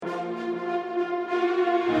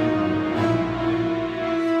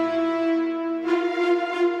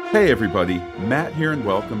Hey everybody, Matt here and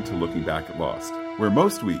welcome to Looking Back at Lost, where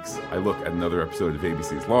most weeks I look at another episode of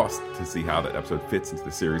ABC's Lost to see how that episode fits into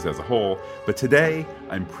the series as a whole. But today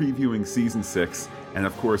I'm previewing Season 6, and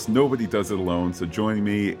of course nobody does it alone, so joining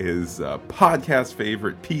me is podcast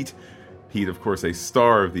favorite Pete. Pete, of course, a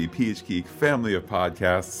star of the PH Geek family of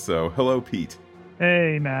podcasts, so hello Pete.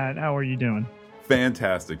 Hey Matt, how are you doing?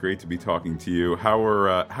 Fantastic, great to be talking to you. How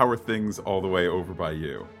are things all the way over by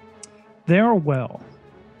you? They're well.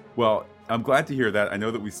 Well, I'm glad to hear that. I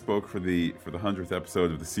know that we spoke for the 100th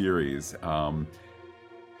episode of the series.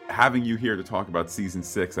 Having you here to talk about Season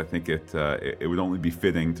 6, I think it would only be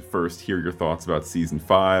fitting to first hear your thoughts about Season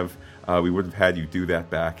 5. We would have had you do that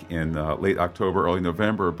back in late October, early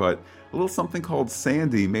November, but a little something called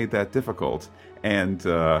Sandy made that difficult. And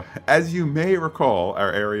as you may recall,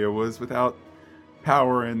 our area was without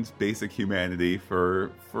power and basic humanity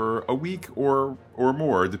for a week or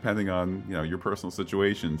more, depending on your personal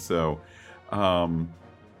situation. So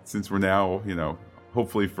since we're now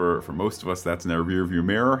hopefully for most of us that's in our rearview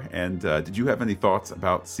mirror. And did you have any thoughts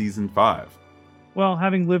about Season 5? Well,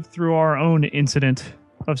 having lived through our own incident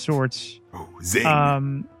of sorts, zing.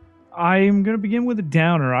 I'm going to begin with a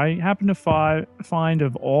downer. I happen to find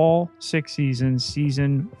of all 6 seasons,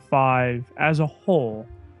 Season 5 as a whole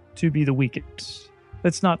to be the weakest.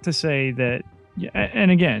 That's not to say that, and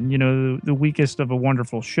again, the weakest of a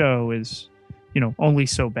wonderful show is, only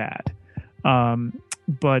so bad.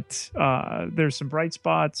 But there's some bright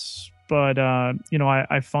spots, but,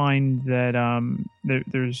 I find that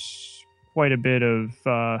there's quite a bit of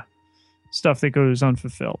stuff that goes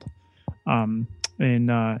unfulfilled in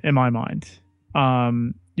my mind.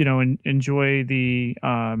 Enjoy the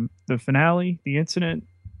finale, the incident,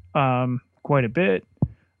 quite a bit.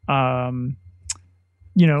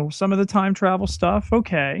 Some of the time travel stuff,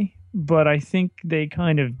 okay, but I think they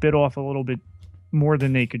kind of bit off a little bit more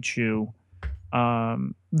than they could chew.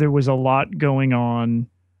 There was a lot going on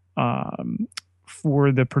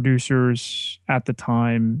for the producers at the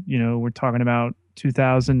time. We're talking about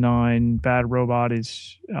 2009. Bad Robot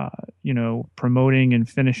is, promoting and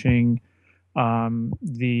finishing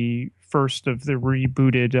the first of the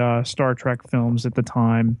rebooted Star Trek films at the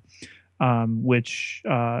time. Which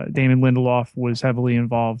Damon Lindelof was heavily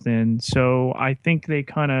involved in. So I think they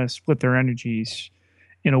kind of split their energies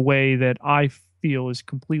in a way that I feel is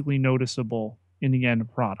completely noticeable in the end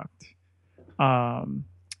product.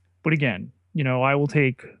 But again, I will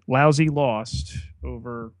take lousy Lost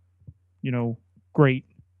over, great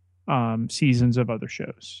seasons of other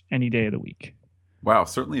shows any day of the week. Wow,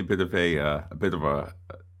 certainly a bit of a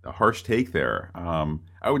harsh take there.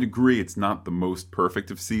 I would agree it's not the most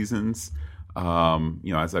perfect of seasons.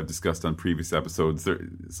 As I've discussed on previous episodes, there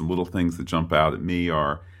some little things that jump out at me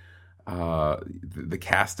are the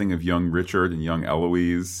casting of young Richard and young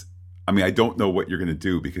Eloise. I mean, I don't know what you're going to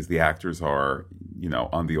do because the actors are,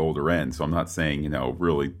 on the older end. So I'm not saying,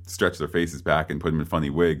 really stretch their faces back and put them in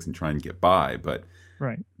funny wigs and try and get by. But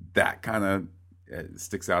right, that kind of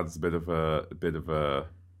sticks out as a bit of a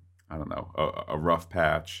I don't know, a rough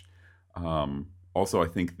patch. Also, I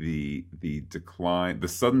think the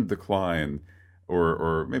sudden decline,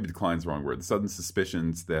 or maybe decline is the wrong word, the sudden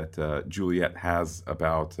suspicions that Juliet has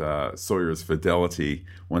about Sawyer's fidelity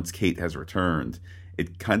once Kate has returned,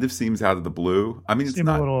 it kind of seems out of the blue. I mean, it's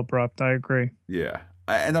not a little abrupt. I agree. Yeah,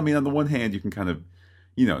 and I mean, on the one hand, you can kind of,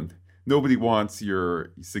 nobody wants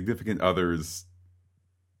your significant other's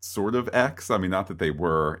sort of ex. I mean, not that they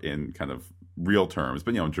were in kind of real terms,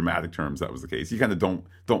 but in dramatic terms that was the case. You kind of don't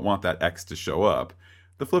want that ex to show up.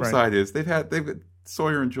 The flip side is they've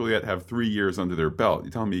Sawyer and Juliet have 3 years under their belt.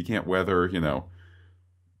 You telling me you can't weather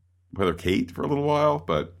Kate for a little while?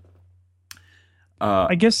 But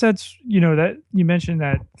I guess that's that you mentioned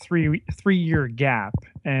that 3-year gap,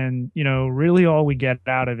 and really all we get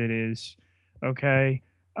out of it is okay.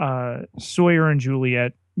 Sawyer and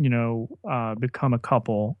Juliet become a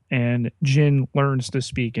couple, and Jin learns to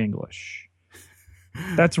speak English.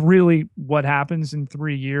 That's really what happens in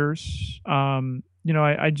 3 years.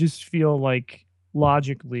 I just feel like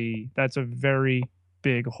logically that's a very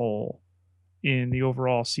big hole in the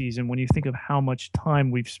overall season when you think of how much time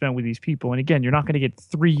we've spent with these people. And again, you're not going to get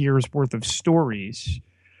 3 years worth of stories,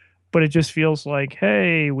 but it just feels like,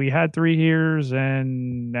 hey, we had 3 years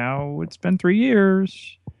and now it's been 3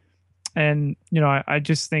 years. And, I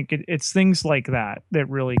just think it's things like that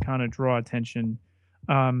really kind of draw attention.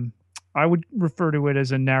 I would refer to it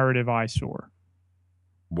as a narrative eyesore.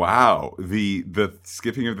 Wow. The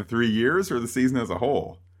skipping of the 3 years or the season as a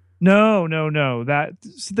whole? No. That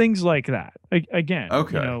things like that. Again,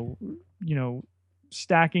 okay.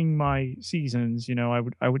 Stacking my seasons,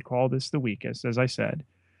 I would call this the weakest, as I said.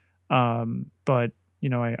 But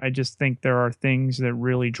I just think there are things that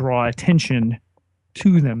really draw attention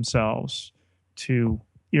to themselves to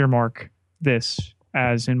earmark this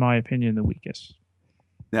as, in my opinion, the weakest.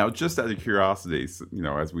 Now, just out of curiosity,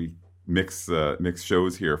 as we mix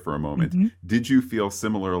shows here for a moment, did you feel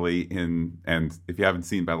similarly and if you haven't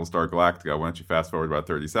seen Battlestar Galactica, why don't you fast forward about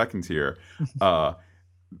 30 seconds here?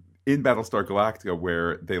 In Battlestar Galactica,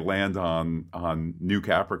 where they land on New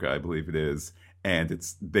Caprica, I believe it is, and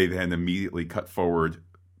they then immediately cut forward.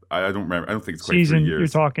 I don't remember. I don't think it's quite 3 years. You're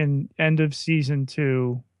talking end of season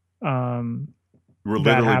 2.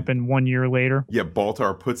 That happened 1 year later. Yeah,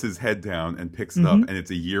 Baltar puts his head down and picks it up, and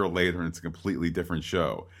it's a year later, and it's a completely different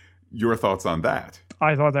show. Your thoughts on that?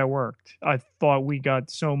 I thought that worked. I thought we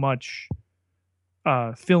got so much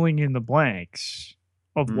filling in the blanks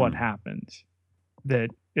of what happened that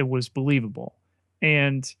it was believable.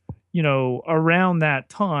 And, around that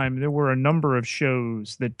time, there were a number of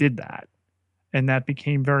shows that did that, and that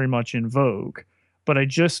became very much in vogue. But I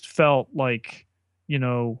just felt like,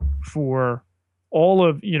 for all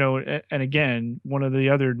of, and again, one of the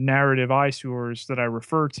other narrative eyesores that I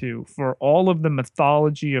refer to, for all of the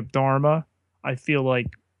mythology of Dharma, I feel like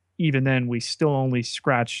even then we still only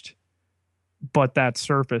scratched but that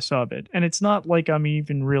surface of it. And it's not like I'm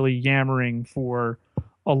even really yammering for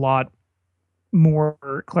a lot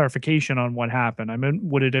more clarification on what happened. I mean,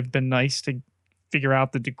 would it have been nice to figure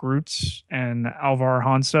out the DeGroots and Alvar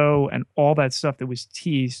Hanso and all that stuff that was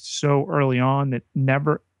teased so early on that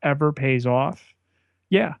never, ever pays off?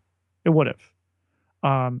 Yeah, it would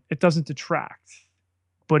have. It doesn't detract,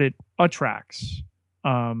 but it attracts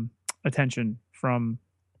attention from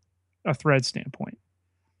a thread standpoint.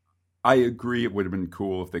 I agree. It would have been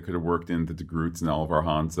cool if they could have worked in the DeGroots and Alvar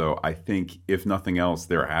Hanso. I think, if nothing else,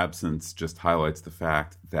 their absence just highlights the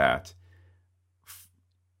fact that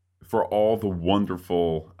for all the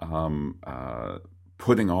wonderful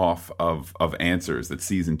putting off of answers that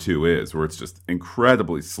season 2 is, where it's just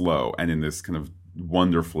incredibly slow and in this kind of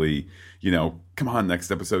wonderfully, come on, next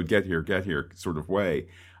episode, get here sort of way.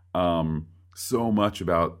 So much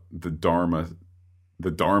about the Dharma /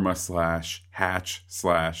 Hatch /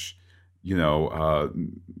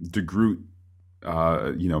 DeGroot,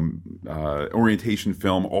 orientation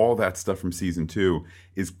film, all that stuff from season 2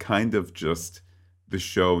 is kind of just the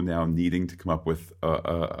show now needing to come up with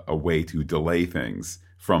a way to delay things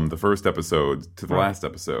from the first episode to the last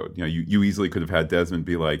episode. You easily could have had Desmond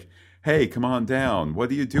be like, "Hey, come on down.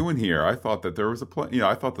 What are you doing here? I thought that there was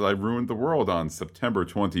I thought that I ruined the world on September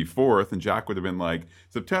 24th." And Jack would have been like,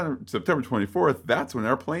 September 24th, that's when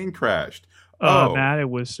our plane crashed. Matt, it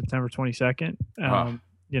was September 22nd,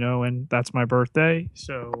 and that's my birthday.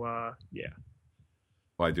 So, yeah.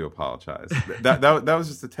 Well, I do apologize. that was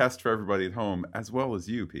just a test for everybody at home, as well as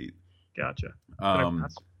you, Pete. Gotcha.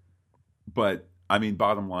 But, I mean,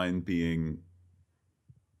 bottom line being,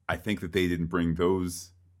 I think that they didn't bring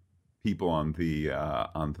those people on the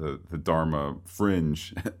Dharma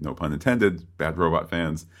fringe, no pun intended, Bad Robot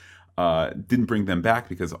fans, didn't bring them back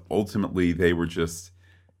because ultimately they were just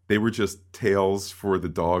tails for the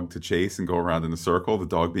dog to chase and go around in a circle, the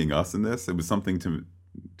dog being us in this. It was something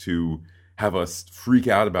to have us freak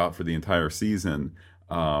out about for the entire season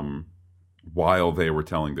while they were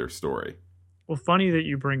telling their story. Well, funny that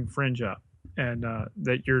you bring Fringe up and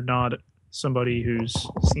that you're not somebody who's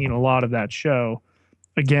seen a lot of that show.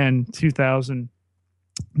 Again,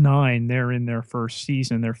 2009, they're in their first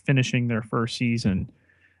season. They're finishing their first season.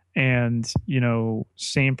 And,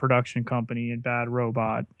 same production company in Bad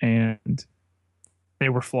Robot, and they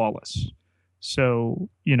were flawless. So,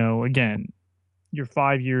 again, you're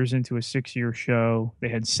 5 years into a 6-year show. They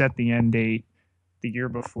had set the end date the year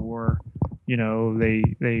before.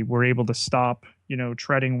 They were able to stop,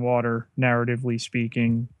 treading water, narratively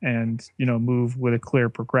speaking, and, move with a clear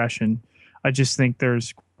progression. I just think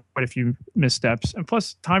there's quite a few missteps. And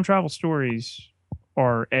plus, time travel stories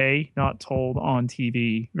are A, not told on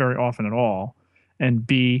TV very often at all, and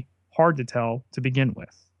B, hard to tell to begin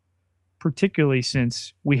with, particularly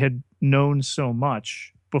since we had known so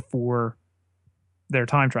much before their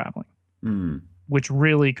time traveling, which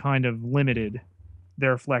really kind of limited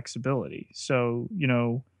their flexibility. So,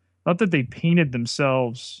 not that they painted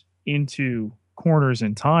themselves into corners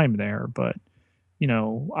in time there, but,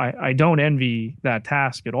 I don't envy that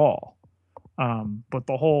task at all. But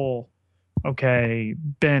the whole, okay,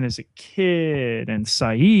 Ben is a kid and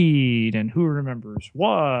Saeed and who remembers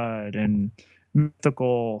what and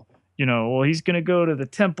mythical, well, he's going to go to the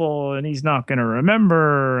temple and he's not going to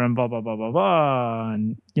remember and blah, blah, blah, blah, blah.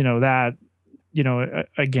 And, that,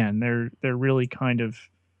 again, they're really kind of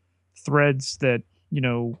threads that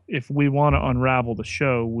if we want to unravel the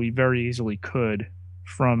show, we very easily could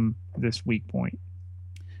from this weak point.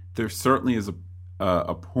 There certainly is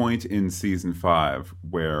a point in season 5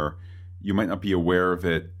 where you might not be aware of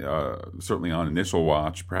it, certainly on initial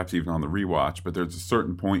watch, perhaps even on the rewatch, but there's a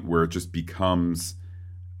certain point where it just becomes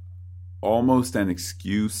almost an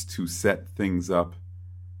excuse to set things up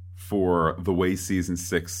for the way season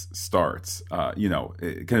 6 starts.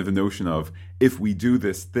 Kind of the notion of, if we do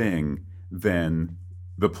this thing, then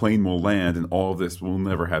the plane will land and all this will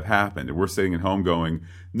never have happened. And we're sitting at home going,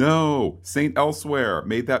 no, Saint Elsewhere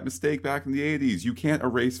made that mistake back in the 80s. You can't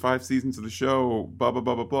erase 5 seasons of the show, blah, blah,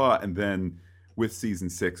 blah, blah, blah. And then with season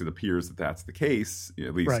 6, it appears that that's the case,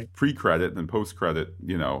 at least right. Pre-credit and then post-credit,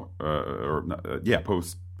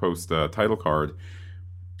 post title card.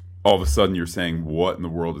 All of a sudden you're saying, what in the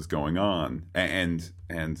world is going on? And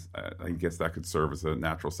I guess that could serve as a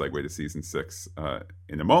natural segue to season 6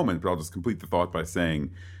 in a moment, but I'll just complete the thought by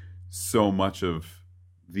saying so much of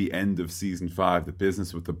the end of season 5, the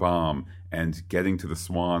business with the bomb and getting to the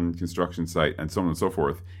Swan construction site and so on and so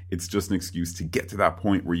forth, it's just an excuse to get to that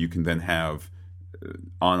point where you can then have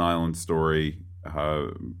on-island story,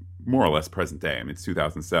 more or less present day. I mean, it's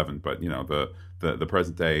 2007, but the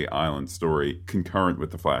present day island story concurrent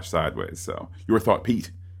with the Flash Sideways. So your thought,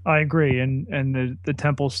 Pete? I agree, and the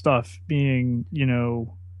Temple stuff being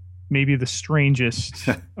maybe the strangest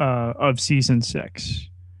of season 6.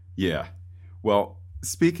 Yeah. Well,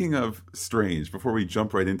 speaking of strange, before we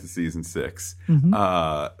jump right into season 6, mm-hmm.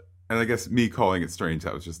 And I guess me calling it strange,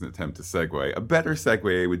 that was just an attempt to segue. A better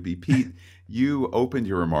segue would be, Pete, you opened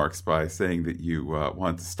your remarks by saying that you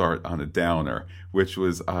wanted to start on a downer, which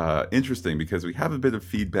was interesting because we have a bit of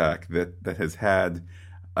feedback that has had...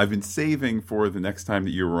 I've been saving for the next time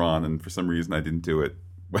that you were on, and for some reason I didn't do it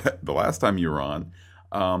the last time you were on.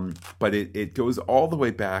 But it goes all the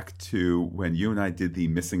way back to when you and I did the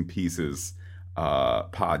Missing Pieces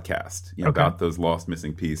podcast, about those lost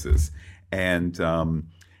missing pieces. And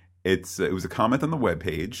it was a comment on the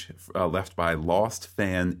webpage left by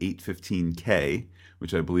LostFan815K,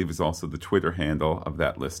 which I believe is also the Twitter handle of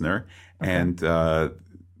that listener. Okay. And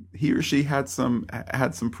he or she had some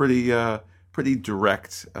pretty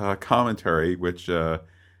direct commentary, which,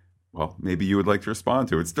 maybe you would like to respond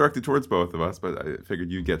to. It's directed towards both of us, but I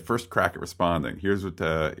figured you'd get first crack at responding. Here's what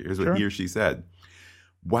Sure. he or she said.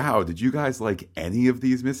 Wow, did you guys like any of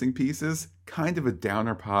these missing pieces? Kind of a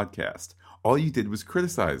downer podcast. All you did was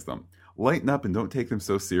criticize them. Lighten up and don't take them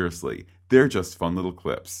so seriously. They're just fun little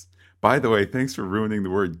clips. By the way, thanks for ruining the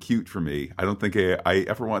word cute for me. I don't think I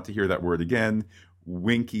ever want to hear that word again.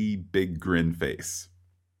 Winky, big grin face.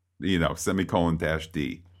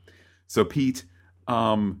 _-D. So, Pete,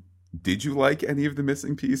 did you like any of the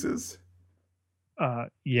missing pieces?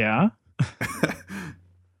 Yeah.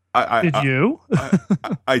 Did you?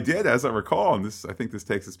 I did, as I recall, and I think this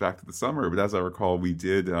takes us back to the summer, but as I recall, we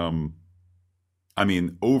did,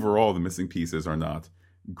 overall, the missing pieces are not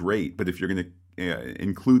great, but if you're going to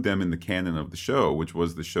include them in the canon of the show, which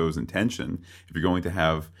was the show's intention, if you're going to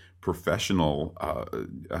have professional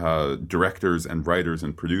directors and writers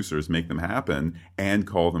and producers make them happen and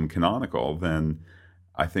call them canonical, then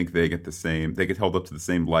I think they get held up to the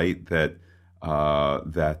same light that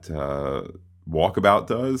Walkabout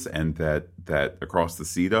does, and that Across the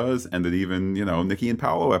Sea does, and that even Nikki and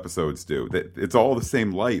Paolo episodes do. That it's all the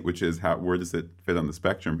same light, which is where does it fit on the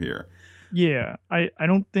spectrum here? Yeah, I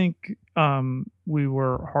don't think we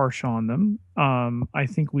were harsh on them. I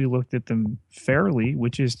think we looked at them fairly,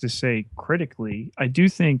 which is to say critically. I do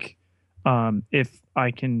think, if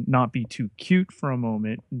I can not be too cute for a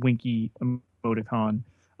moment, winky emoticon,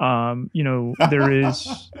 there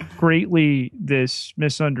is greatly this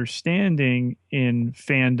misunderstanding in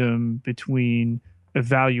fandom between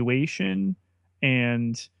evaluation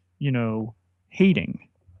and, hating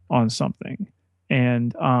on something.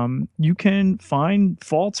 And you can find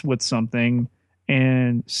faults with something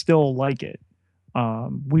and still like it.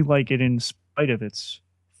 We like it in spite of its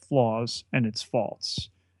flaws and its faults.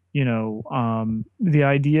 The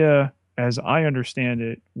idea, as I understand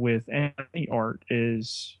it, with any art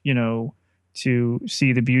is, to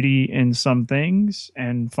see the beauty in some things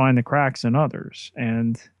and find the cracks in others.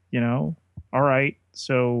 And, all right,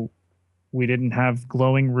 so we didn't have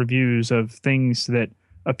glowing reviews of things that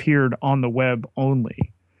appeared on the web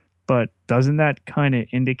only, but doesn't that kind of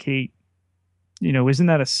indicate, isn't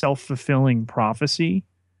that a self-fulfilling prophecy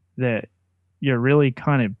that you really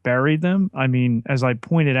kind of buried them? I mean, as I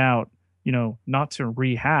pointed out, not to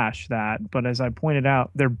rehash that, but as I pointed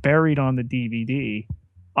out, they're buried on the DVD,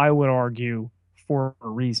 I would argue, for a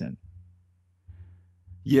reason.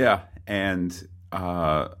 Yeah, and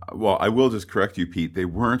Well, I will just correct you, Pete. They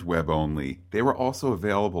weren't web only. They were also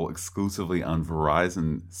available exclusively on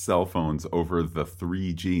Verizon cell phones over the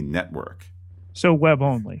 3G network. So web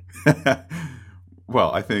only.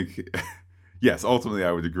 Well, I think, yes, ultimately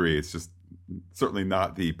I would agree. It's just certainly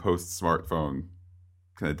not the post-smartphone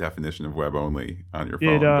kind of definition of web only on your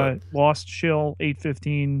phone. Did Lost Shill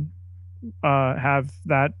 815 have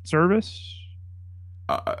that service?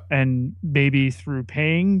 And maybe through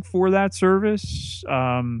paying for that service,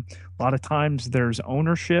 a lot of times there's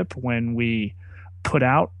ownership when we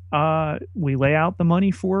we lay out the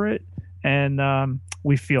money for it, and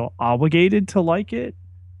we feel obligated to like it,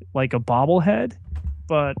 like a bobblehead.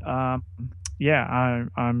 But yeah,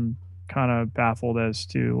 I'm kind of baffled as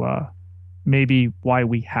to maybe why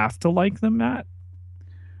we have to like them, Matt.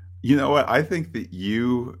 You know what? I think that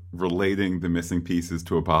you relating the missing pieces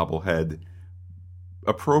to a bobblehead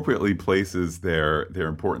appropriately places their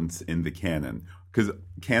importance in the canon. Because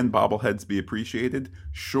can bobbleheads be appreciated?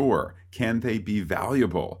 Sure. Can they be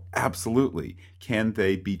valuable? Absolutely. Can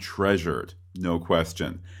they be treasured? No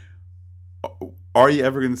question. Are you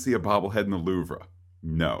ever going to see a bobblehead in the Louvre?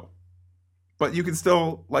 No. But you can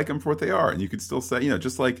still like them for what they are. And you could still say,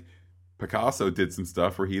 just like Picasso did some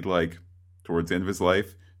stuff where he'd towards the end of his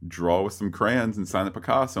life, draw with some crayons and sign a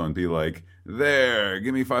Picasso and be like, there,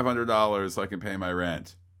 give me $500 so I can pay my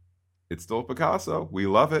rent. It's still Picasso. We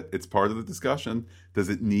love it. It's part of the discussion. Does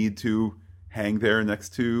it need to hang there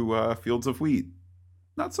next to fields of wheat?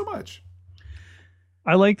 Not so much.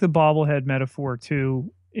 I like the bobblehead metaphor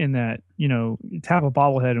too, in that, you tap a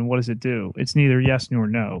bobblehead and what does it do? It's neither yes nor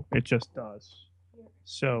no. It just does.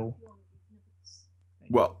 So.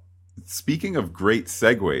 Well, speaking of great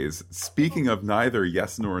segues, speaking of neither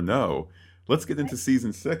yes nor no, let's get into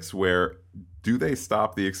season 6, where do they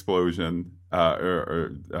stop the explosion of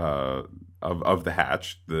the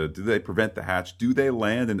hatch? Do they prevent the hatch? Do they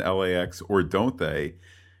land in LAX or don't they?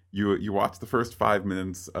 You watch the first 5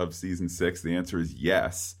 minutes of season 6. The answer is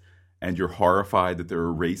yes, and you're horrified that they're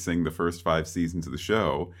erasing the first 5 seasons of the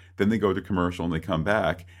show. Then they go to commercial and they come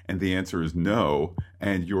back, and the answer is no,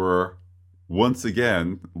 and you're once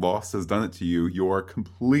again, Lost has done it to you. You're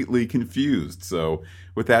completely confused. So,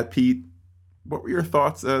 with that, Pete, what were your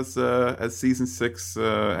thoughts as season 6,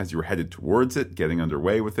 as you were headed towards it, getting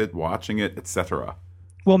underway with it, watching it, etc.?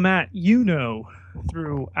 Well, Matt,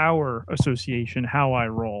 through our association how I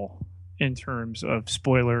roll in terms of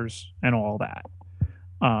spoilers and all that.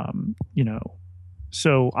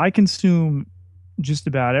 So I consume just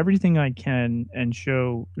about everything I can and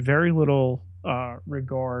show very little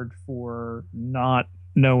regard for not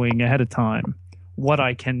knowing ahead of time what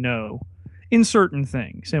I can know in certain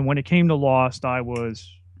things. And when it came to Lost, I was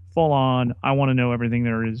full on. I want to know everything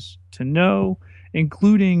there is to know,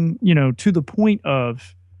 including, to the point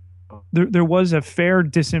of there was a fair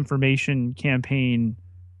disinformation campaign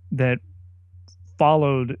that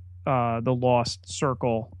followed the Lost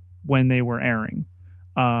Circle when they were airing.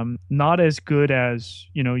 Not as good as,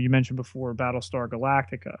 you mentioned before, Battlestar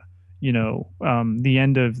Galactica. The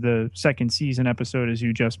end of the second season episode, as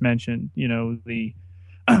you just mentioned, the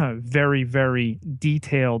very, very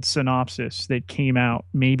detailed synopsis that came out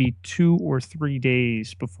maybe 2 or 3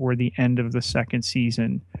 days before the end of the second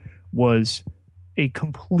season was a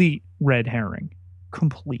complete red herring,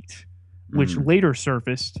 which later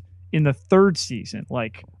surfaced in the third season.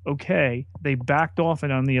 Okay, they backed off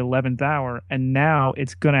it on the 11th hour, and now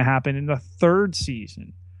it's going to happen in the third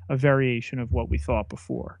season, a variation of what we thought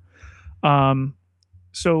before.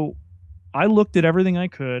 So I looked at everything I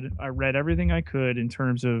could. I read everything I could in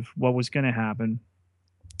terms of what was going to happen.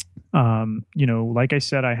 Like I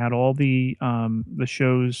said, I had all the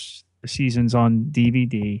shows, the seasons on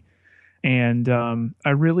DVD, and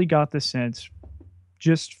I really got the sense,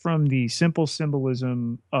 just from the simple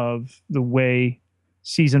symbolism of the way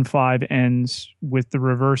season 5 ends with the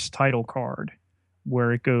reverse title card,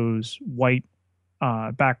 where it goes white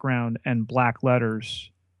background and black letters,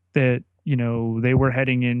 that they were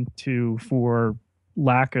heading into, for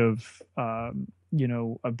lack of a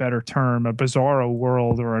better term, a bizarro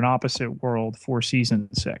world or an opposite world for season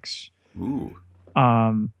 6. Ooh.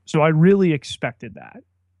 So I really expected that,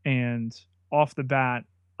 and off the bat,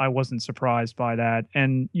 I wasn't surprised by that.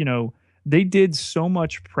 And they did so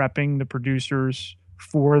much prepping, the producers,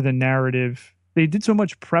 for the narrative. They did so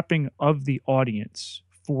much prepping of the audience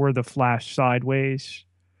for the flash sideways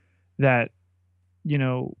that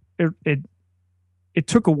it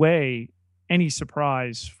took away any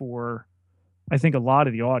surprise for, I think, a lot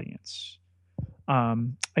of the audience.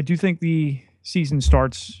 I do think the season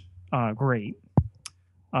starts great.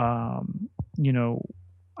 I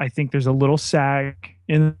think there's a little sag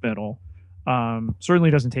in the middle. Certainly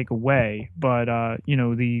doesn't take away, but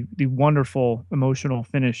the wonderful emotional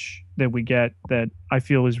finish that we get, that I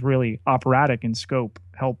feel is really operatic in scope,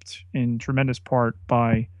 helped in tremendous part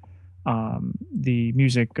by the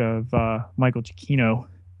music of Michael Giacchino,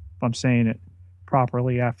 if I'm saying it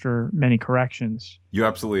properly after many corrections. You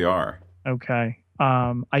absolutely are. Okay.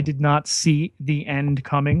 I did not see the end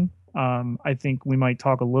coming. I think we might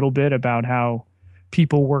talk a little bit about how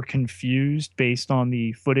people were confused based on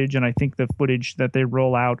the footage, and I think the footage that they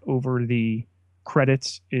roll out over the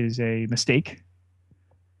credits is a mistake,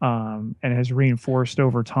 and has reinforced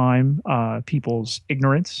over time people's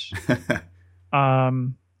ignorance.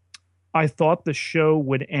 I thought the show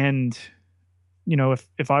would end,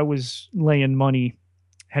 if I was laying money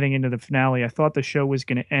heading into the finale, I thought the show was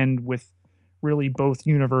going to end with really both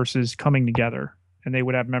universes coming together, and they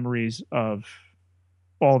would have memories of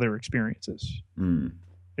all their experiences.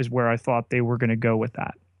 Is where I thought they were going to go with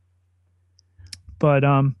that. But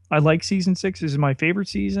I like season 6. This is my favorite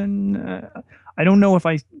season. I don't know if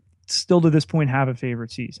I still to this point have a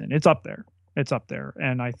favorite season. It's up there.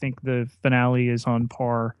 And I think the finale is on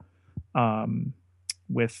par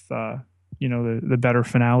with the better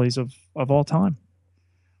finales of all time.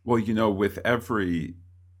 Well, with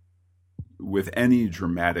any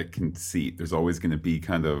dramatic conceit, there's always going to be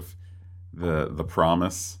kind of the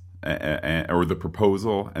promise or the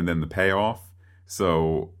proposal and then the payoff.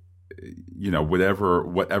 So,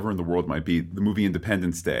 whatever in the world might be, the movie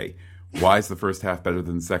Independence Day, why is the first half better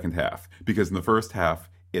than the second half? Because in the first half,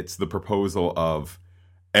 it's the proposal of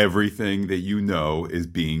everything that is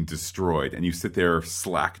being destroyed, and you sit there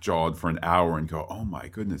slack-jawed for an hour and go, "Oh my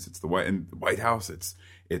goodness, it's the White House,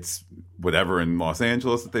 it's whatever in Los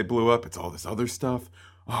Angeles that they blew up, it's all this other stuff.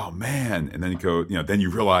 Oh man!" And then then you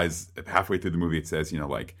realize halfway through the movie it says,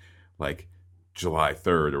 like July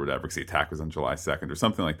 3rd or whatever, because the attack was on July 2nd or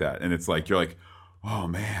something like that, and it's like you're like, "Oh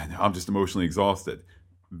man, I'm just emotionally exhausted."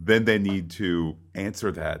 Then they need to answer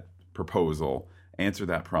that proposal, answer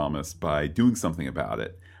that promise by doing something about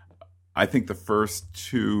it. I think the first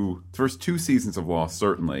two seasons of Lost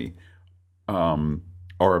certainly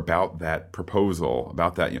are about that proposal,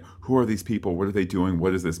 about that, who are these people? What are they doing?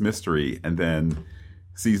 What is this mystery? And then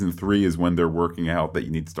season 3 is when they're working out that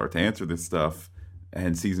you need to start to answer this stuff.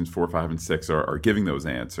 And seasons 4, 5, and 6 are giving those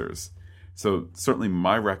answers. So certainly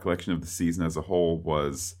my recollection of the season as a whole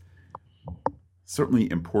was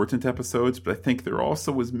certainly important episodes, but I think there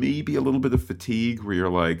also was maybe a little bit of fatigue where you're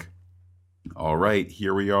like, all right,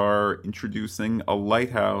 here we are introducing a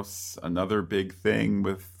lighthouse, another big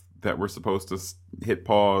thing that we're supposed to hit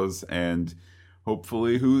pause, and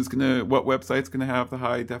hopefully what website's gonna have the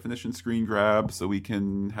high definition screen grab so we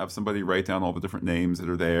can have somebody write down all the different names that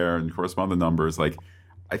are there and correspond the numbers. Like,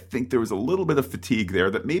 I think there was a little bit of fatigue there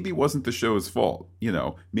that maybe wasn't the show's fault.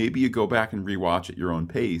 Maybe you go back and rewatch at your own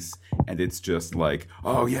pace and it's just like,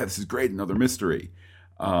 oh yeah, this is great, another mystery.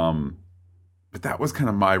 But that was kind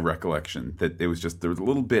of my recollection, that there was a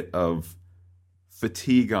little bit of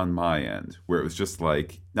fatigue on my end, where it was just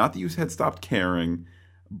like, not that you had stopped caring,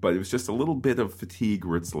 but it was just a little bit of fatigue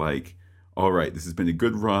where it's like, all right, this has been a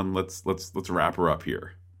good run. Let's wrap her up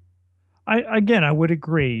here. I would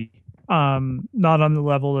agree. Not on the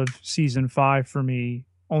level of season 5 for me,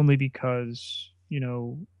 only because,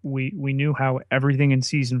 we knew how everything in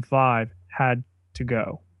season 5 had to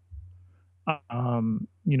go.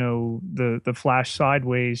 The Flash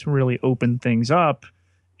Sideways really opened things up,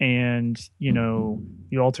 and,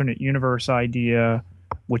 the alternate universe idea,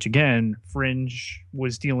 which again, Fringe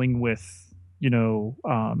was dealing with,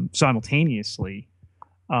 simultaneously.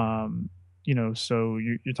 So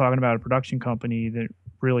you're talking about a production company that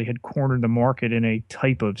really had cornered the market in a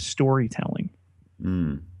type of storytelling.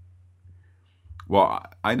 Well,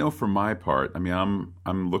 I know for my part, I mean,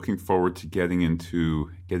 I'm looking forward to getting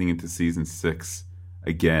into season 6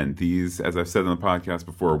 again. These, as I've said on the podcast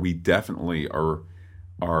before, we definitely are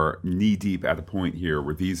knee deep at a point here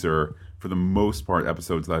where these are, for the most part,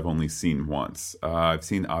 episodes that I've only seen once. I've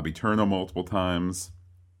seen Ab Aeterno multiple times,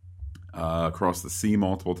 Across the Sea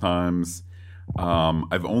multiple times.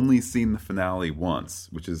 I've only seen the finale once,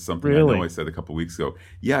 which is something really? I know I said a couple weeks ago.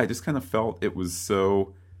 Yeah, I just kind of felt it was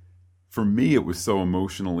so, for me, it was so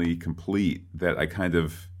emotionally complete that I kind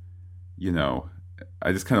of,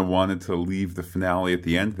 I just kind of wanted to leave the finale at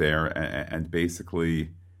the end there and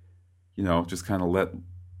basically, just kind of let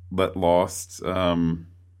Lost, kind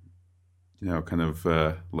of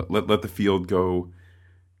let the field go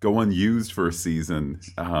unused for a season,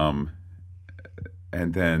 and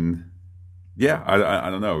then. Yeah, I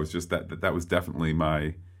don't know. It was just that was definitely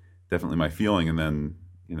my feeling, and then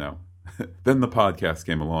then the podcast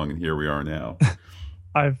came along, and here we are now.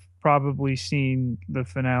 I've probably seen the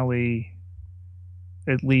finale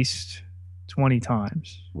at least 20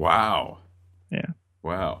 times. Wow. Yeah.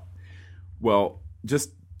 Wow. Well,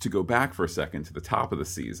 just to go back for a second to the top of the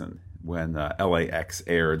season, when LAX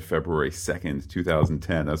aired February 2nd,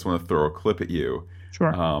 2010, I just want to throw a clip at you.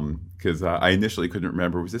 Sure. Because I initially couldn't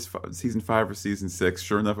remember, was this season 5 or season 6?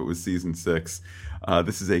 Sure enough, it was season 6.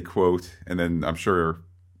 This is a quote, and then I'm sure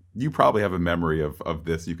you probably have a memory of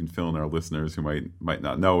this. You can fill in our listeners who might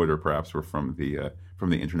not know it, or perhaps we're from the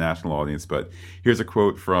international audience. But here's a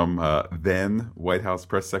quote from then White House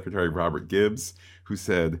Press Secretary Robert Gibbs, who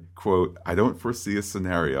said, quote, "I don't foresee a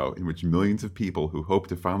scenario in which millions of people who hope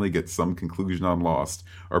to finally get some conclusion on Lost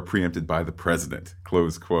are preempted by the president,"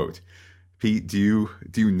 close quote. Pete, do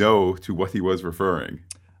you know to what he was referring?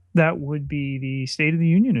 That would be the State of the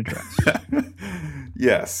Union address.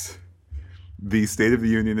 Yes. The State of the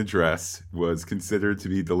Union address was considered to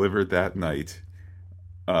be delivered that night.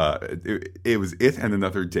 It was it and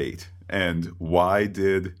another date. And why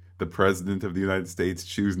did the President of the United States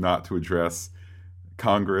choose not to address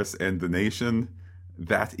Congress and the nation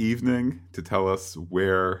that evening to tell us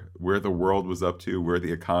where the world was up to, where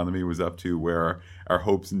the economy was up to, where our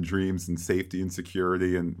hopes and dreams and safety and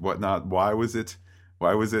security and whatnot? Why was it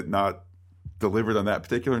not delivered on that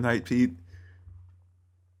particular night, Pete?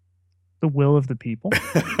 The will of the people.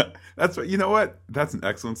 That's what, you know what? That's an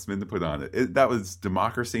excellent spin to put on it. That was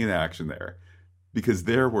democracy in action there, because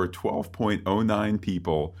there were 12.09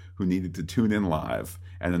 people who needed to tune in live,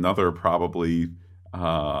 and another probably,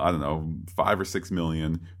 5 or 6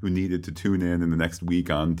 million who needed to tune in the next week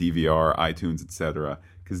on DVR, iTunes, etc.,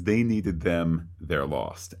 because they needed their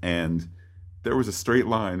Lost. And there was a straight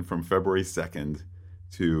line from February 2nd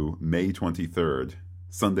to May 23rd,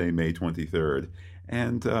 Sunday, May 23rd,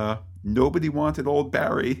 and nobody wanted old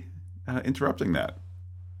Barry interrupting that.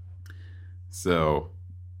 So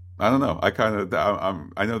I don't know.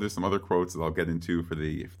 I know there's some other quotes that I'll get into for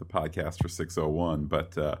the podcast for 601,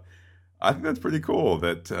 but I think that's pretty cool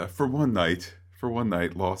that for one night,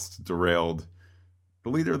 Lost derailed the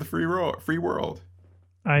leader of the free world.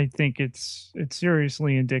 I think it's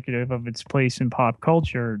seriously indicative of its place in pop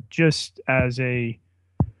culture, just as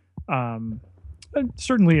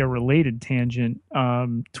certainly a related tangent.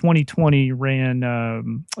 2020 ran a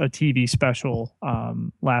TV special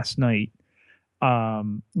last night,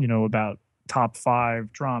 about top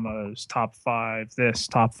 5 dramas, top 5 this,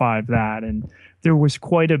 top 5 that. And there was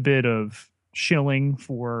quite a bit of shilling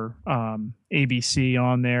for ABC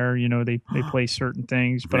on there. They play certain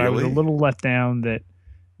things, but really? I was a little let down that,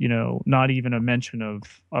 not even a mention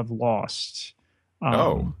of Lost.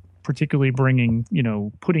 Particularly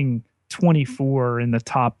putting 24 in the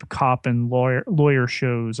top cop and lawyer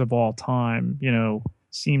shows of all time,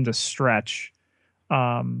 seemed a stretch.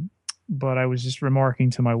 But I was just remarking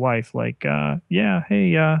to my wife, I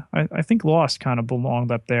think Lost kind of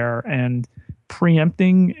belonged up there, and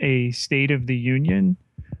preempting a State of the Union,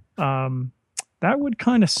 that would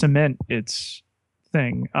kind of cement its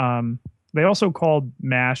thing. They also called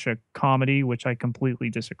MASH a comedy, which I completely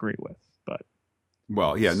disagree with, but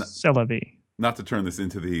c'est la vie. Not to turn this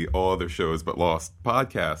into the All Other Shows But Lost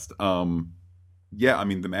podcast.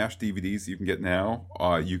 The MASH DVDs you can get now,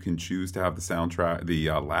 you can choose to have the soundtrack, the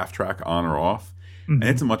laugh track on or off. Mm-hmm. And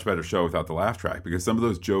it's a much better show without the laugh track, because some of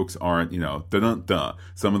those jokes aren't, dun-dun-dun.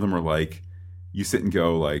 Some of them are like, you sit and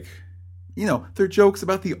go they're jokes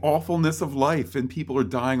about the awfulness of life and people are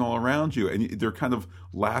dying all around you. And they're kind of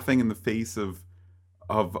laughing in the face of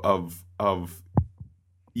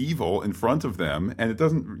evil in front of them, and it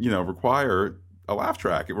doesn't require a laugh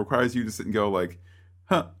track. It requires you to sit and go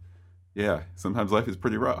yeah, sometimes life is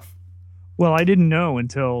pretty rough. Well, I didn't know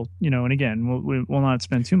until and again we'll not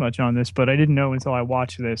spend too much on this, but I didn't know until I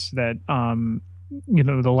watched this that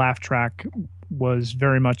the laugh track was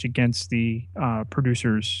very much against the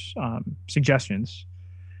producers' suggestions,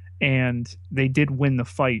 and they did win the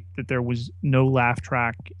fight that there was no laugh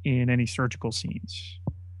track in any surgical scenes,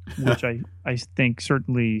 which I think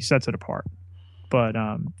certainly sets it apart. But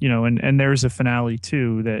and there's a finale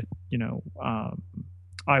too that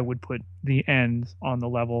I would put the end on the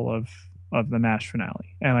level of the MASH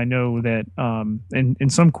finale, and I know that in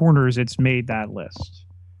some corners it's made that list.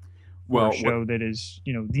 Well, a show that is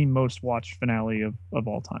the most watched finale of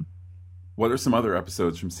all time. What are some other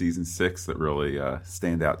episodes from season 6 that really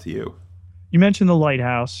stand out to you? You mentioned The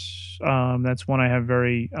Lighthouse. That's one I have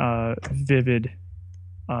very vivid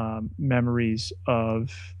memories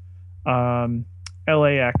of.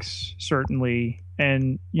 LAX, certainly.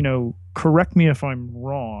 And, correct me if I'm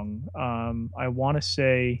wrong. I want to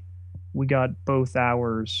say we got both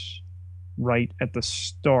hours right at the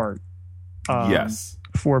start. Yes.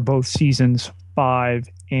 for both seasons 5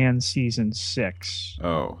 and season 6.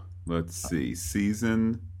 Oh, let's see.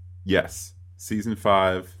 Yes, season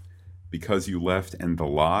 5, Because You Left and The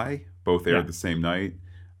Lie, both aired the same night.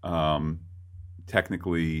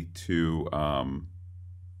 Technically two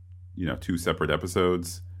separate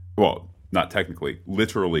episodes. Well, not technically,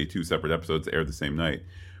 literally two separate episodes aired the same night.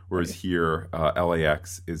 Whereas here,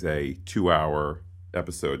 LAX is a 2-hour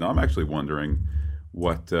episode. Now, I'm actually wondering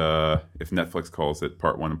what if Netflix calls it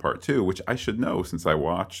part 1 and part 2, which I should know since I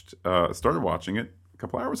started watching it a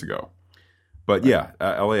couple hours ago. But yeah,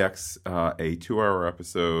 LAX, a 2-hour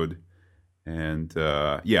episode. And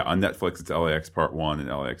on Netflix, it's LAX part 1 and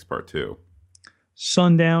LAX part 2.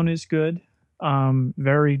 Sundown is good.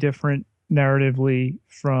 Very different narratively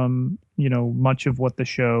from, much of what the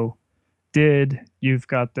show did. You've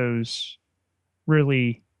got those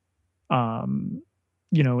really,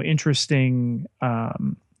 interesting, I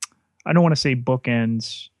don't want to say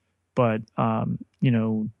bookends, but,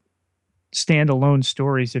 standalone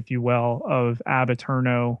stories, if you will, of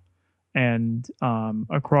Abaturno and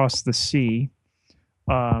Across the Sea.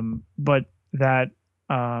 But that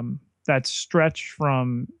stretch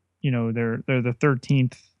from, they're the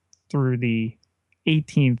 13th through the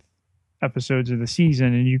 18th episodes of the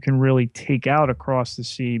season, and you can really take out Across the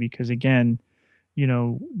Sea because, again,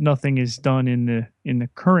 nothing is done in the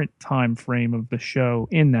current time frame of the show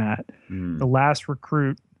in that. The last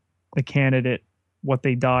recruit, the candidate, what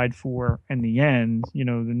they died for, and the end, the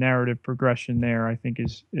narrative progression there, I think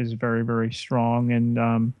is very, very strong.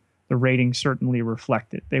 And the ratings certainly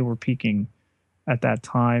reflect it. They were peaking at that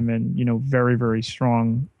time, and, very, very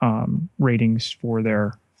strong ratings for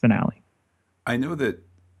their finale. I know that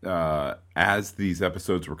as these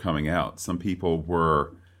episodes were coming out, some people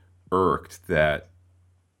were irked that,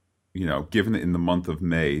 given that in the month of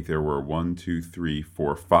May there were 1, 2, 3,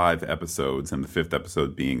 4, 5 episodes, and the 5th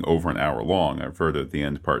episode being over an hour long. I've heard at the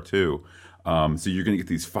end part 2. So you're going to get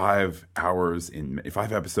these 5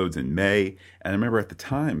 episodes in May. And I remember at the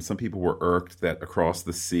time, some people were irked that Across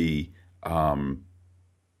the Sea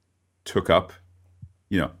took up,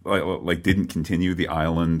 like didn't continue the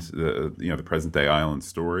island, the present day island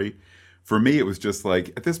story. For me, it was just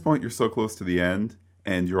like, at this point, you're so close to the end.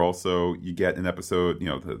 And you get an episode,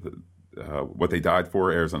 What They Died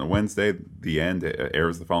For airs on a Wednesday. The end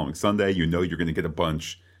airs the following Sunday. You're going to get a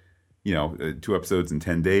bunch, 2 episodes in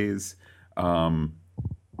 10 days.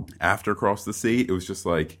 After Across the Sea, it was just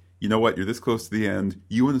like, you know what? You're this close to the end.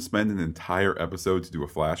 You want to spend an entire episode to do a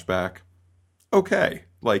flashback? Okay.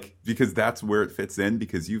 Because that's where it fits in,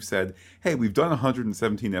 because you've said, hey, we've done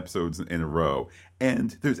 117 episodes in a row.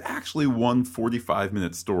 And there's actually one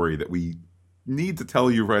 45-minute story that we need to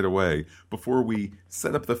tell you right away before we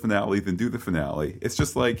set up the finale, then do the finale. It's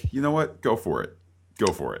just like, you know what? Go for it.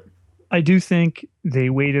 I do think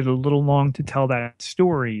they waited a little long to tell that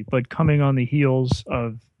story, but coming on the heels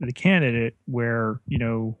of The Candidate, where,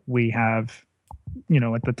 we have,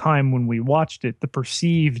 at the time when we watched it, the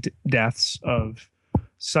perceived deaths of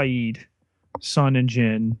Saeed, Sun and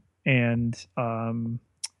Jin, and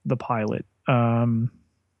the pilot.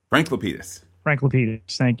 Frank Lapidus,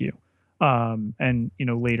 thank you. And,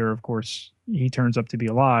 later, of course, he turns up to be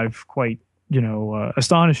alive quite,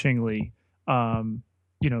 astonishingly.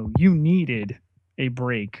 You needed a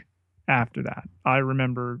break after that. I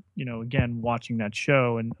remember, again, watching that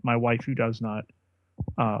show, and my wife, who does not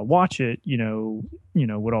watch it,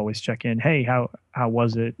 would always check in. Hey, how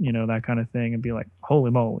was it? That kind of thing, and be like,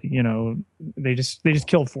 holy moly, they just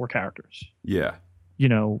killed 4 characters. Yeah.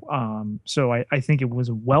 So I think it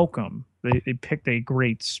was welcome. They picked a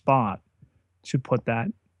great spot to put that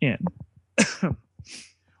in.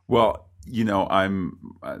 Well,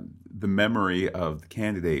 the memory of The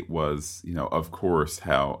Candidate was, of course,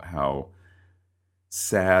 how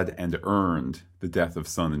sad and earned the death of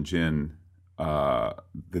Sun and Jin,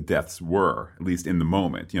 the deaths were, at least in the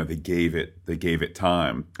moment. They gave it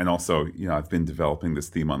time. And also, I've been developing this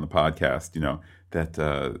theme on the podcast, that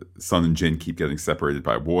Sun and Jin keep getting separated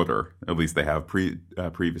by water. At least they have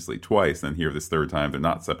previously twice, and here this third time they're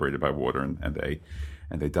not separated by water, and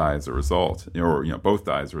they die as a result, or both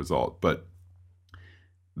die as a result. But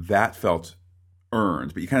that felt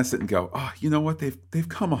earned. But you kind of sit and go, oh, you know what? They've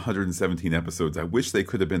come 117 episodes. I wish they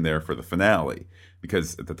could have been there for the finale,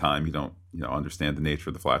 because at the time you don't understand the nature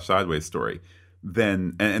of the Flash Sideways story.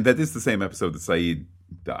 Then and that is the same episode that Saeed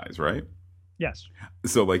dies, right? Yes.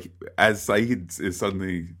 So, as Saeed is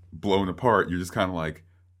suddenly blown apart, you're just kind of like,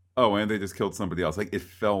 oh, and they just killed somebody else. It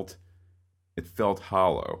felt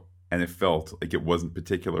hollow, and it felt like it wasn't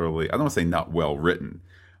particularly, I don't want to say not well written,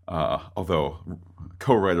 although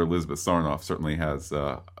co-writer Elizabeth Sarnoff certainly has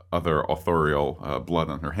a other authorial blood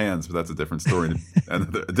on her hands, but that's a different story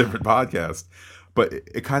and a different podcast. But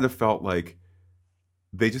it kind of felt like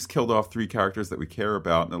they just killed off three characters that we care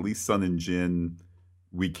about, and at least Sun and Jin,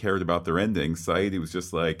 we cared about their ending. Saeed, was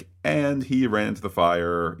just like, and he ran into the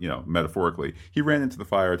fire, metaphorically. He ran into the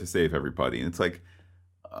fire to save everybody. And it's like,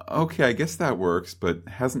 okay, I guess that works, but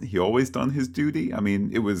hasn't he always done his duty? I mean,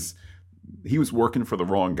 he was working for the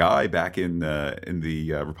wrong guy back in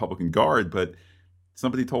the Republican Guard, but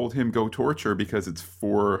somebody told him go torture because it's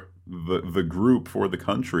for the group, for the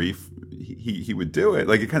country. He would do it.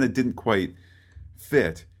 Like, it kind of didn't quite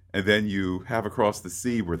fit. And then you have Across the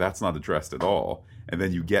Sea where that's not addressed at all. And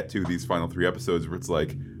then you get to these final three episodes where it's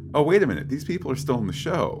like, oh, wait a minute, these people are still in the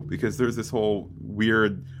show because there's this whole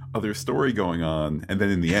weird other story going on. And then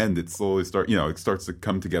in the end, it slowly starts to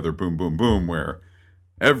come together, boom, boom, boom, where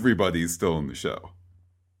everybody's still in the show.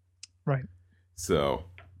 Right. So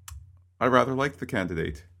I rather liked The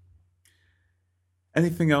Candidate.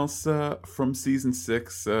 Anything else from season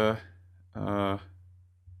 6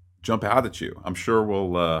 jump out at you? I'm sure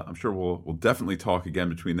we'll definitely talk again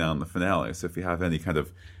between now and the finale. So if you have any kind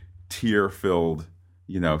of tear-filled,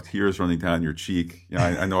 tears running down your cheek,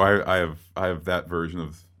 I know I have that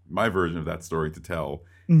my version of that story to tell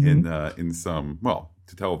in some,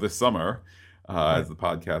 to tell this summer as the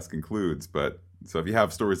podcast concludes. But so if you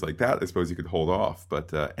have stories like that, I suppose you could hold off.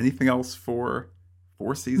 But anything else for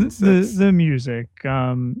season 6? The music,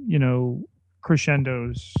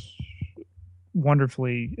 crescendos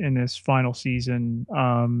wonderfully in this final season.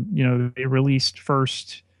 They released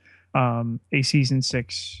first a season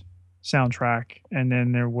 6 soundtrack, and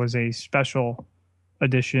then there was a special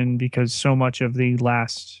edition because so much of the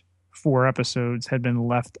last 4 episodes had been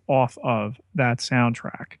left off of that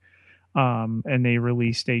soundtrack. And they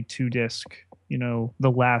released a 2-disc,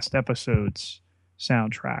 the last episode's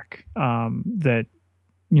soundtrack that,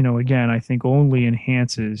 again, I think only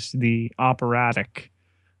enhances the operatic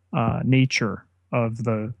nature of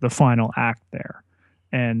the final act there.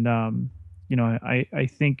 And I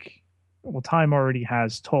think, time already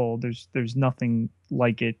has told. There's nothing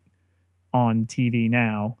like it on TV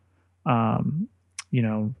now. Some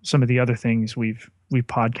of the other things we've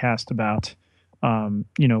podcast about,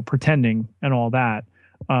 pretending and all that.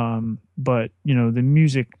 But the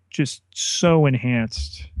music just so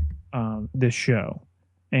enhanced this show,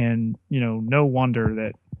 and no wonder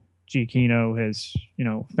that Giacchino has,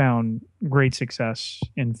 found great success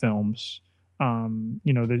in films.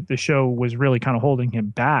 The show was really kind of holding him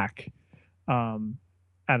back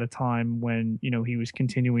at a time when, he was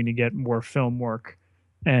continuing to get more film work.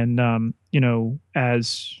 And,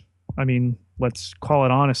 let's call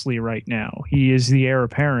it honestly right now, he is the heir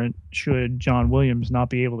apparent should John Williams not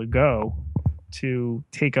be able to go to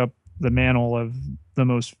take up the mantle of the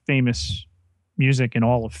most famous music in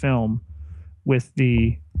all of film with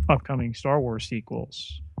the upcoming Star Wars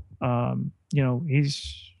sequels.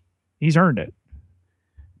 He's earned it.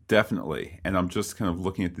 Definitely. And I'm just kind of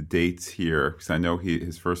looking at the dates here because I know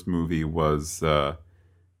his first movie was The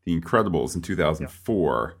Incredibles in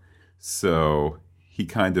 2004. Yeah. So he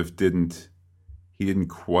kind of didn't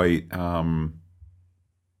quite, then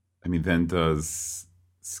does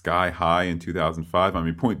Sky High in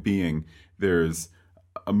 2005. Point being, there's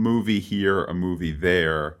a movie here, a movie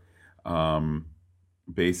there,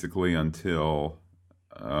 basically until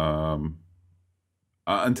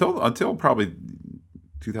probably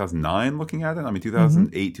 2009. Looking at it,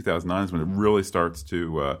 2008, 2009 is when it really starts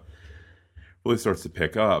to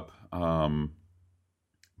pick up.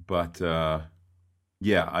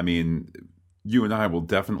 You and I will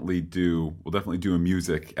definitely do a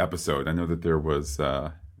music episode. I know that there was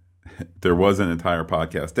an entire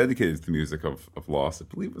podcast dedicated to the music of Lost. I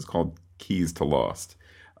believe it was called Keys to Lost,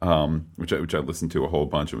 which I listened to a whole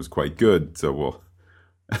bunch. It was quite good. So we'll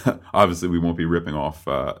obviously we won't be ripping off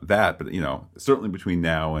that, but certainly between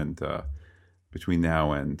now and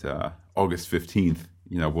August 15th,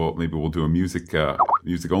 we'll do a music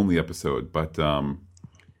only episode. But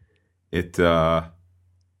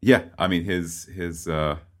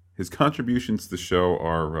his contributions to the show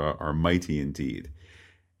are mighty indeed.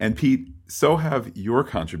 And Pete, so have your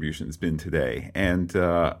contributions been today. And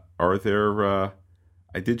are there?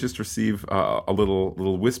 I did just receive a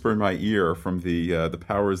little whisper in my ear from the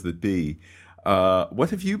powers that be. What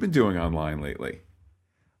have you been doing online lately?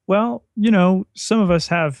 Well, some of us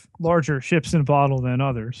have larger ships in a bottle than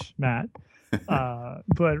others, Matt.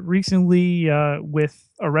 But recently, with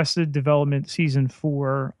Arrested Development Season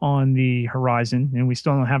 4 on the horizon, and we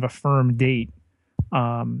still don't have a firm date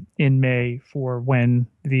in May for when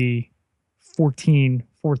the 14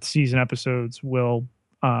 fourth season episodes will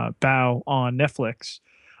bow on Netflix.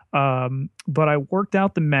 But I worked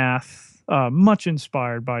out the math, much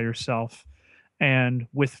inspired by yourself. And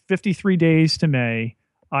with 53 days to May,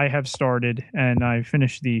 I have started and I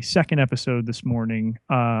finished the second episode this morning.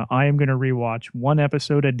 I am going to rewatch one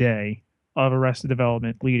episode a day of Arrested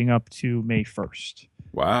Development leading up to May 1st.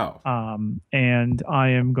 Wow. And I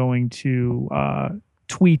am going to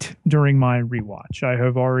tweet during my rewatch. I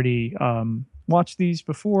have already watched these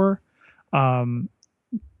before.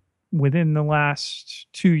 Within the last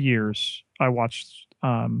 2 years, I watched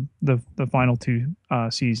the final two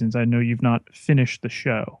seasons. I know you've not finished the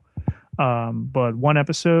show. But one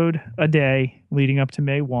episode a day leading up to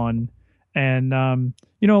May 1. And,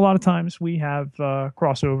 a lot of times we have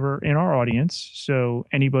crossover in our audience. So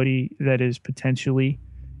anybody that is potentially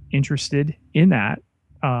interested in that,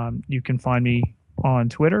 you can find me on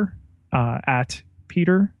Twitter at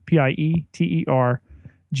Peter, Pieter,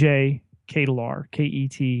 J. Ketelaar,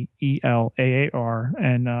 Ketelaar.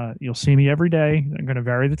 And you'll see me every day. I'm going to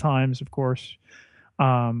vary the times, of course.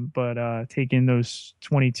 But take in those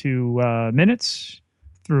 22 minutes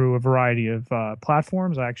through a variety of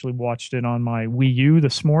platforms. I actually watched it on my Wii U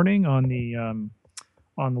this morning on the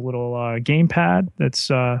little gamepad that's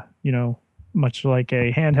much like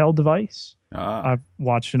a handheld device. I've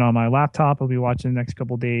watched it on my laptop. I'll be watching the next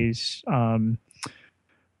couple of days on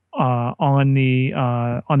the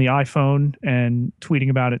iPhone and tweeting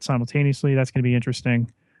about it simultaneously. That's going to be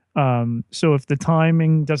interesting. So if the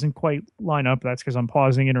timing doesn't quite line up, that's because I'm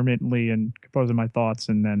pausing intermittently and composing my thoughts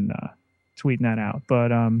and then tweeting that out.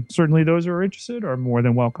 But certainly those who are interested are more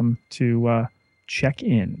than welcome to check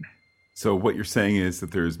in. So what you're saying is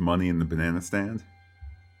that there's money in the banana stand?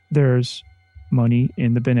 There's money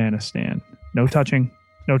in the banana stand. No touching.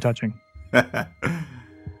 No touching.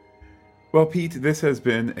 Well, Pete, this has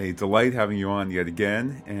been a delight having you on yet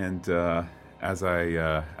again. And as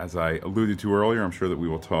I alluded to earlier, I'm sure that we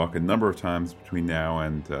will talk a number of times between now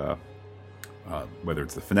and whether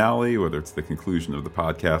it's the finale, whether it's the conclusion of the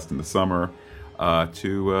podcast in the summer,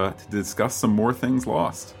 to discuss some more things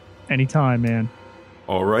lost. Anytime, man.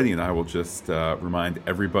 Alrighty, and I will just remind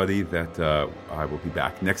everybody that I will be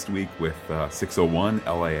back next week with 601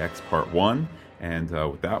 LAX Part 1. And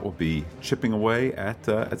with that, we'll be chipping away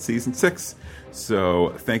at Season 6.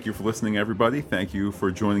 So thank you for listening, everybody. Thank you for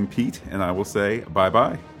joining Pete. And I will say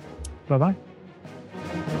bye-bye. Bye-bye.